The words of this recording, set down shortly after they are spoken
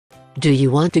Do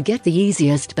you want to get the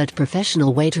easiest but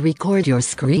professional way to record your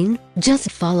screen?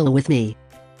 Just follow with me.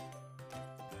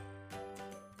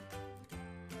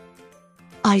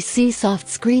 Aiseesoft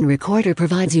Screen Recorder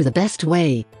provides you the best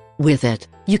way. With it,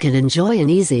 you can enjoy an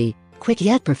easy, quick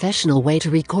yet professional way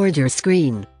to record your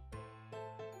screen.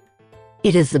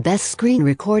 It is the best screen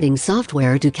recording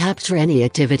software to capture any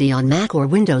activity on Mac or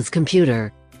Windows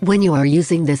computer. When you are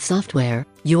using this software,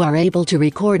 you are able to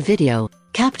record video,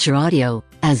 capture audio,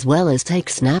 as well as take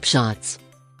snapshots.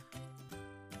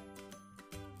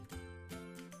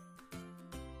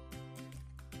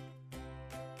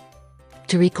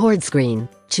 To record screen,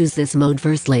 choose this mode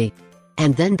firstly,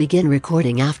 and then begin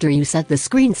recording after you set the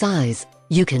screen size.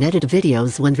 You can edit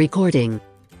videos when recording.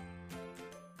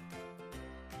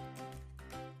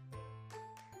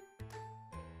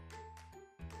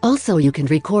 Also, you can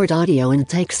record audio and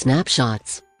take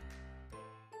snapshots.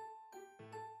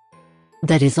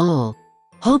 That is all.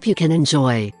 Hope you can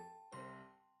enjoy.